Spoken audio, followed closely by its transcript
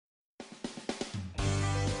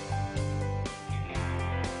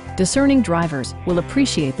Discerning drivers will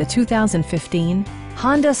appreciate the 2015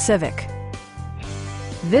 Honda Civic.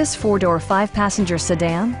 This four-door, five-passenger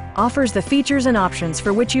sedan offers the features and options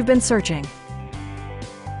for which you've been searching.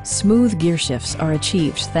 Smooth gear shifts are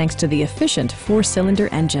achieved thanks to the efficient four-cylinder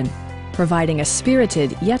engine, providing a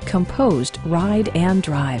spirited yet composed ride and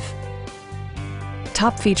drive.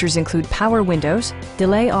 Top features include power windows,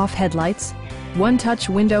 delay-off headlights, one-touch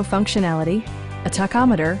window functionality, a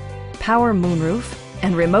tachometer, power moonroof,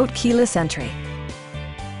 and remote keyless entry.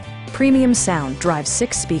 Premium sound drives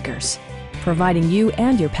 6 speakers, providing you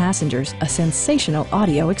and your passengers a sensational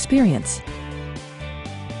audio experience.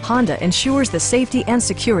 Honda ensures the safety and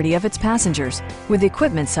security of its passengers with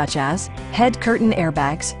equipment such as head curtain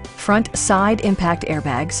airbags, front side impact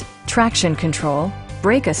airbags, traction control,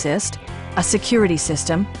 brake assist, a security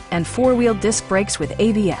system, and four-wheel disc brakes with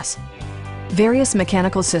ABS. Various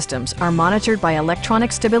mechanical systems are monitored by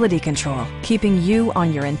electronic stability control, keeping you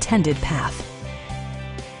on your intended path.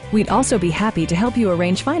 We'd also be happy to help you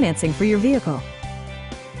arrange financing for your vehicle.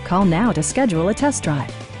 Call now to schedule a test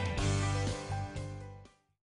drive.